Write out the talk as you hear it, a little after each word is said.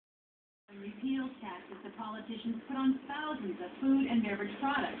repeals taxes that politicians put on thousands of food and beverage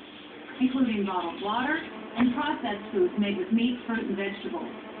products, including bottled water and processed foods made with meat, fruit, and vegetables.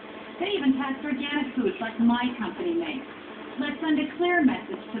 They even taxed organic foods like my company makes. Let's send a clear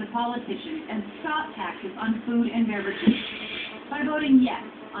message to the politicians and stop taxes on food and beverages by voting yes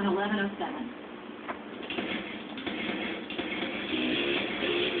on 1107.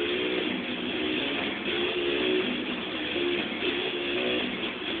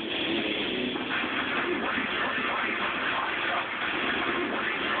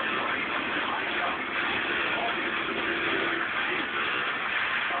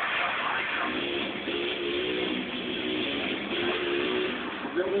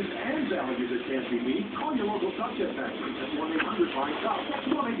 Villains and values that can't be beat. Call your local subject factory at 1-800-5-SOUTH. That's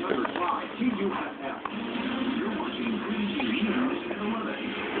 1-800-5-TUFF. You're watching Green TV News at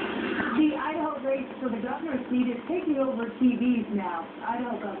 11. The Idaho race for the governor's seat is taking over TVs now.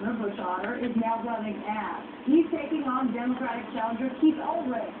 Idaho Governor Bush Otter is now running ads. He's taking on Democratic challenger Keith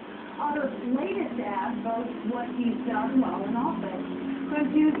Ulrich. Otter's latest ad boasts what he's done while in office.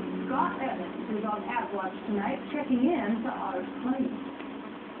 News Scott Evans is on Ad Watch tonight, checking in to Otter's claims.